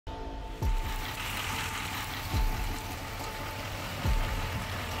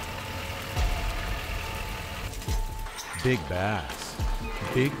Big bass,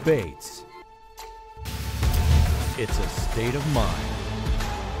 big baits. It's a state of mind.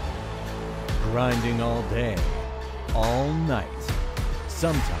 Grinding all day, all night,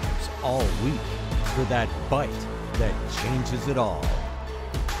 sometimes all week for that bite that changes it all.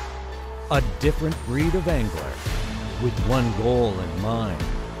 A different breed of angler with one goal in mind,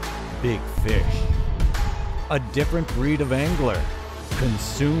 big fish. A different breed of angler,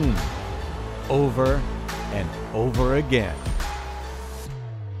 consumed over and over again.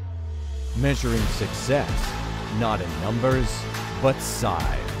 Measuring success, not in numbers, but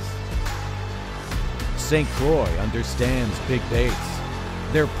size. St. Croix understands big baits.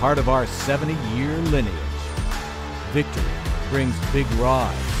 They're part of our 70-year lineage. Victory brings big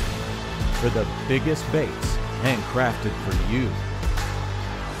rods for the biggest baits handcrafted for you.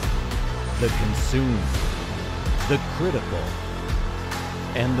 The consumed, the critical,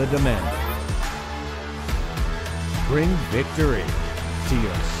 and the demanding. Bring victory to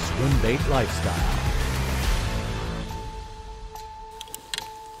your swim bait lifestyle.